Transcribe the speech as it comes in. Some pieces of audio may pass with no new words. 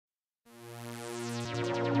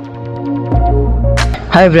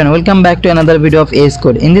Hi everyone, welcome back to another video of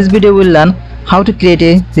Ascode. In this video we'll learn how to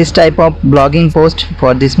create this type of blogging post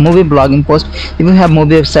for this movie blogging post. If you have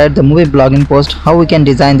movie website, the movie blogging post, how we can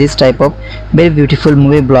design this type of very beautiful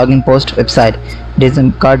movie blogging post website. This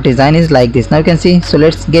card design is like this. Now you can see. So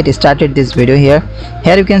let's get started this video here.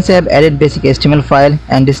 Here you can see I have added basic HTML file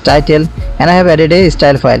and this title, and I have added a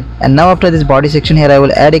style file. And now after this body section here I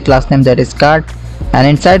will add a class name, that is card, and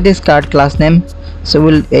inside this card class name, so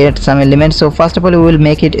we'll add some elements. So first of all we will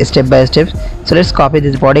make it step by step. So let's copy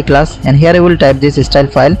this body class, and here I will type this style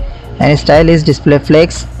file, and style is display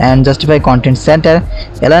flex and justify content center,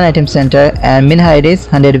 align item center, and min height is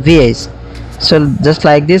 100 VAs. So just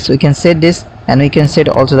like this we can set this, and we can set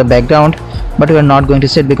also the background, but we are not going to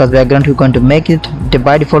set because background we're going to make it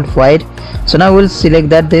by default white. So now we'll select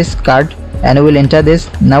that this card and we'll enter this.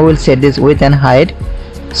 Now we'll set this width and height.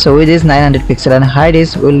 So with this 900 pixel and height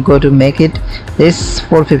is, we'll go to make it this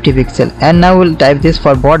 450 pixel. And now we'll type this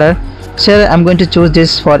for border. So here I'm going to choose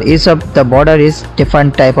this for each of the border is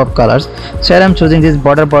different type of colors. So here I'm choosing this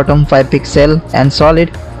border bottom 5 pixel and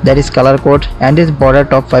solid, that is color code, and this border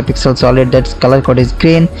top 5 pixel solid, that's color code is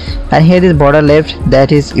green, and here this border left,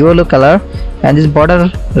 that is yellow color, and this border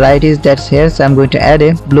right is that's here. So I'm going to add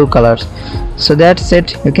a blue colors. So that's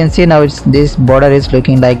it. You can see now it's this border is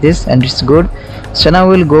looking like this and it's good. So now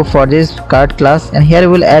we'll go for this card class, and here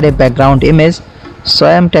we'll add a background image. So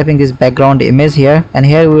I am typing this background image here, and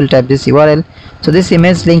here we will type this URL. So this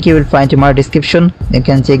image link you will find in my description, you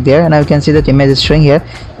can check there. And now you can see that image is showing here,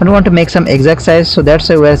 but we want to make some exact size, so that's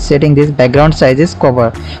why we are setting this background size is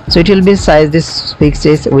cover. So it will be size this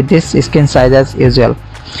pixels with this screen size as usual.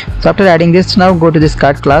 So after adding this, now go to this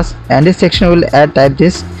card class, and this section will add type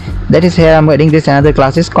this, that is here I'm adding this another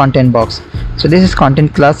class is content box. So this is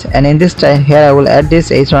content class, and in this here I will add this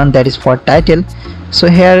h1, that is for title. So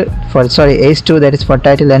here for h2, that is for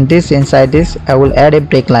title, and this inside this I will add a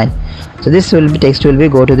break line. So this will be text will be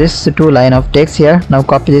go to this 2 line of text here. Now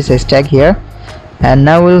copy this hashtag here, and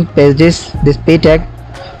now we'll paste this p tag.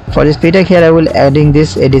 For this p tag here I will adding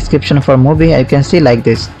this a description for movie. I can see like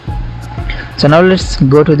this. So now let's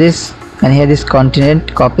go to this, and here this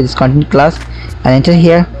content, copy this content class and enter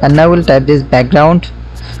here, and now we'll type this background.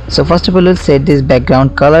 So first of all we'll set this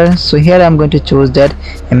background color. So here I'm going to choose that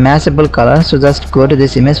a matchable color. So just go to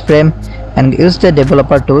this image frame and use the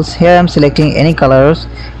developer tools. Here I'm selecting any colors,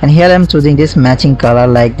 and here I'm choosing this matching color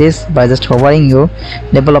like this by just hovering your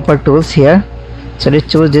developer tools here. So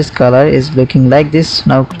let's choose this color is looking like this.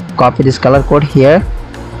 Now copy this color code here,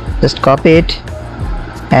 just copy it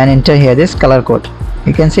and enter here this color code.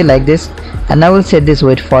 You can see like this. And now we'll set this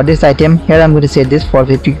weight for this item. Here I'm going to set this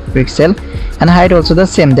 450 pixel, and height also the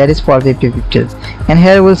same, that is 450 pixel. And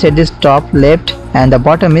here we'll set this top left and the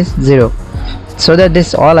bottom is 0, so that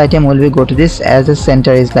this all item will be go to this as the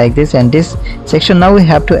center is like this. And this section now we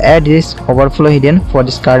have to add this overflow hidden for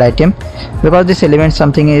this card item, because this element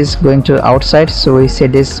something is going to outside, so we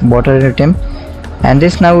set this border item. And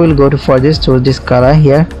this now we'll go to for this, choose this color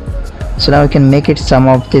here. So now we can make it some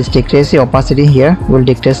of this decrease opacity here, we'll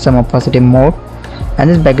decrease some opacity more, and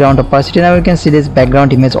this background opacity. Now we can see this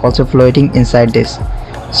background image also floating inside this.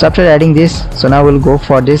 So after adding this, so now we'll go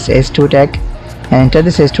for this h2 tag and enter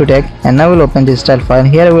this h2 tag, and now we'll open this style file.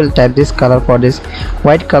 Here we'll type this color for this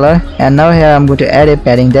white color, and now here I'm going to add a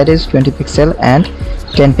padding, that is 20 pixel and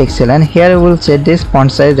 10 pixel, and here we'll set this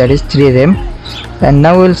font size, that is 3 rem. And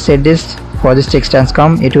now we'll set this for this text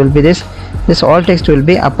transform, it will be this all text will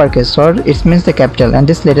be uppercase, or it means the capital, and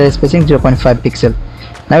this letter spacing 0.5 pixel.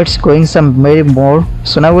 Now it's going some very more.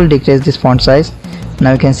 So now we'll decrease this font size.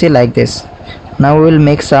 Now you can see like this. Now we will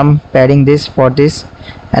make some padding this for this,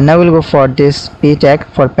 and now we'll go for this p tag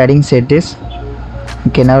for padding, set this.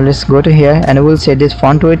 Okay, now let's go to here and we'll set this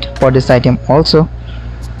font weight for this item also.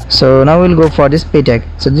 So now we'll go for this p tag.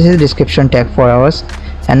 So this is description tag for ours,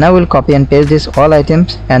 and now we'll copy and paste this all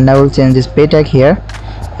items, and now we'll change this p tag here,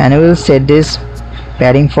 and we will set this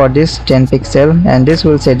padding for this 10 pixel, and this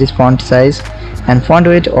will set this font size and font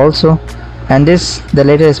weight also, and this the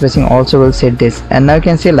letter spacing also will set this. And now you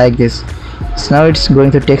can see like this. So now it's going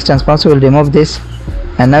to text transform, so we'll remove this,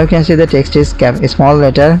 and now you can see the text is a small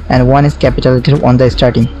letter and one is capital letter on the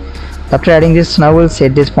starting. After adding this, now we'll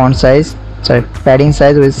set this font size, padding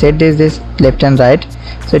size, we'll set this left and right,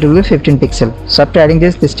 so it will be 15 pixel. So after adding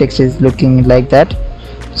this text is looking like that.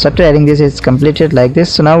 So after adding this, it's completed like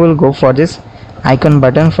this. So now we'll go for this icon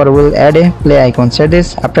button. For we'll add a play icon. Set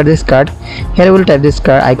this after this card. Here we'll type this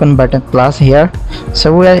card icon button plus here.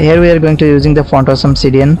 So we are going to using the font awesome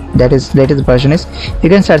CDN, that is latest version is. You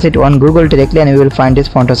can search it on Google directly and you will find this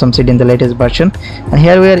font awesome CDN, the latest version. And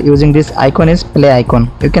here we are using this icon is play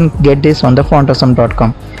icon. You can get this on the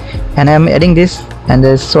fontawesome.com. and I am adding this,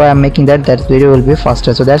 and so I am making that video will be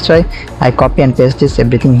faster, so that's why I copy and paste this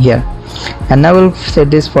everything here. And now we'll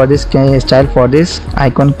set this for this style for this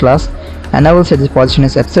icon class, and I will set this position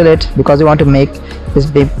is absolute because we want to make this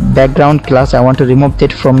big background class. I want to remove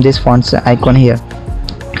it from this font icon here.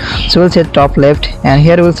 So we'll set top left, and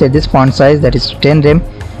here we'll set this font size, that is 10 rem.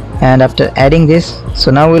 And after adding this,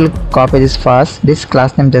 so now we'll copy this fast, this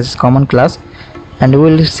class name, this is common class, and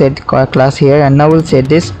we'll set class here. And now we'll set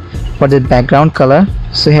this for the background color.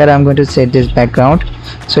 So here I'm going to set this background,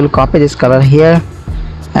 so we'll copy this color here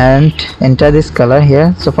and enter this color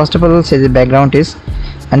here. So first of all we'll set the background is,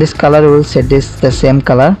 and this color will set this the same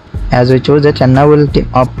color as we chose it. And now we'll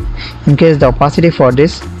increase the opacity for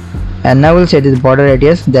this, and now we'll set this border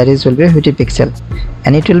radius, that is will be 50 pixel,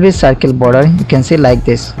 and it will be circle border. You can see like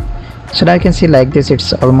this. So now you can see like this,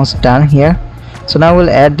 it's almost done here. So now we'll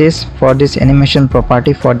add this for this animation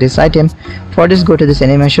property for this item. For this, go to this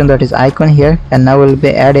animation, that is icon here, and now we'll be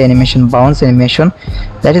add animation bounce animation,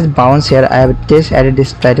 that is bounce here. I have this added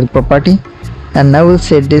this title property, and now we'll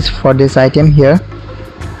set this for this item here.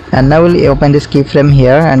 And now we'll open this keyframe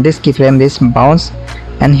here, and this keyframe is bounce,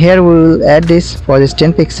 and here we will add this for this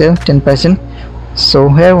 10 pixel 10%. So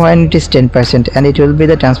here when it is 10%, and it will be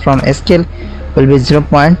the transform scale will be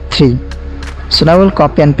 0.3. so now we'll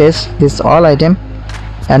copy and paste this all item,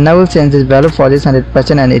 and now we'll change this value for this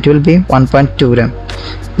 100%, and it will be 1.2 rem,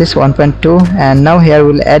 this 1.2. and now here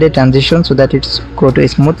we'll add a transition so that it's go to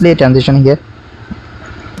smoothly transition here.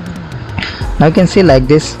 Now you can see like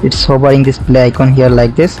this, it's hovering this play icon here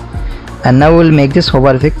like this. And now we'll make this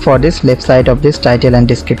hover effect for this left side of this title and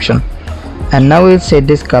description. And now we'll set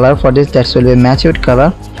this color for this, that will be matured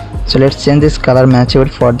color. So let's change this color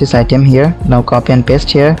matured for this item here. Now copy and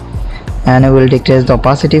paste here, and I will decrease the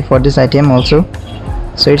opacity for this item also,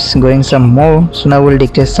 so it's going some more. So now we'll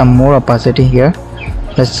decrease some more opacity here.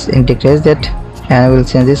 Let's decrease that, and I will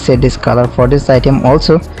change this, set this color for this item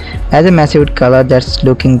also as a matured color. That's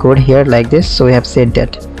looking good here like this. So we have set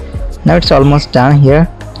that. Now it's almost done here.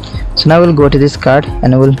 So now we'll go to this card,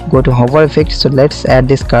 and we'll go to hover effect. So let's add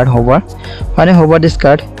this card hover. When I hover this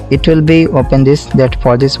card, it will be open this, that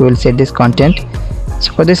for this we'll set this content.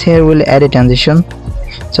 So for this here we'll add a transition,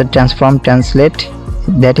 so transform translate,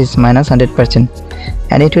 that is minus 100%,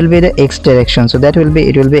 and it will be the x direction. So that will be,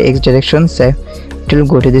 it will be x direction. So it will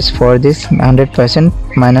go to this for this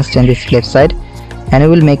 100% minus 10 this left side, and we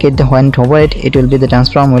will make it the when hover it will be the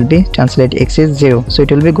transform will be translate x is 0. So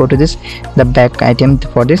it will be go to this the back item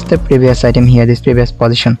for this the previous item here, this previous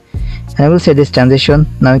position, and I will set this transition.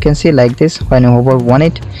 Now you can see like this, when I hover on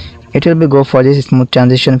it will be go for this smooth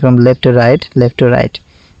transition from left to right, left to right.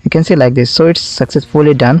 You can see like this. So it's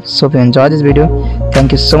successfully done. So if you enjoyed this video,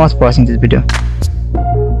 thank you so much for watching this video.